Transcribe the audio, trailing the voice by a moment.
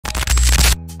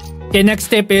Okay, next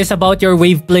tip is about your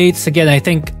wave plates. Again, I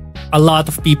think a lot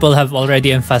of people have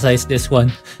already emphasized this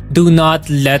one. Do not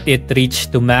let it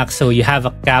reach to max. So you have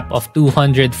a cap of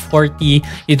 240.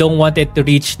 You don't want it to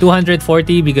reach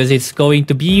 240 because it's going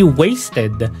to be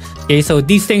wasted. Okay, so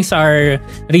these things are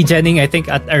regenning, I think,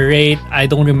 at a rate, I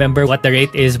don't remember what the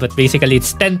rate is, but basically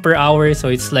it's 10 per hour. So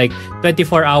it's like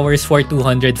 24 hours for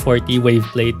 240 wave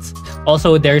plates.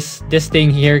 Also, there's this thing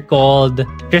here called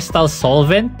Crystal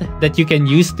Solvent that you can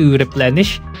use to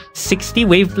replenish 60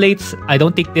 wave plates. I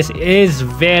don't think this is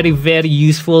very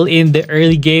useful in the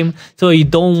early game, so you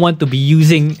don't want to be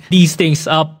using these things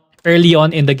up early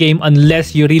on in the game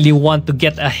unless you really want to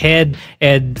get ahead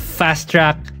and fast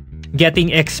track getting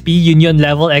XP, union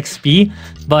level XP.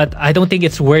 But I don't think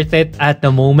it's worth it at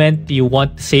the moment. You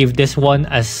want to save this one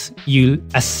as you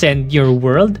ascend your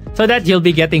world so that you'll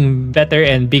be getting better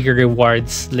and bigger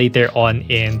rewards later on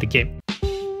in the game.